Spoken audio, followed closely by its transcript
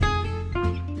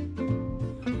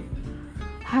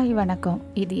Hi வணக்கம்.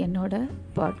 இது என்னோட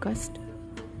பாட்காஸ்ட்.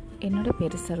 என்னோட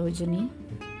பேர் சரோஜினி.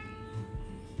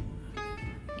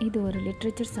 இது ஒரு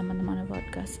லிட்ரேச்சர் சம்மந்தமான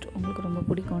பாட்காஸ்ட். உங்களுக்கு ரொம்ப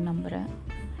பிடிக்கும் நம்புகிறேன்.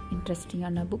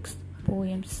 இன்ட்ரெஸ்டிங்கான புக்ஸ்,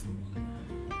 போயம்ஸ்,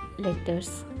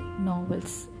 லெட்டர்ஸ்,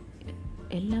 நாவல்ஸ்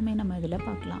எல்லாமே நம்ம இதில்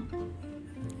பார்க்கலாம்.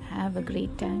 Have a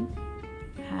great time.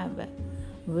 Have a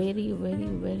very very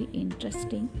very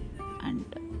interesting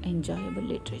and enjoyable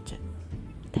literature.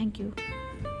 Thank you.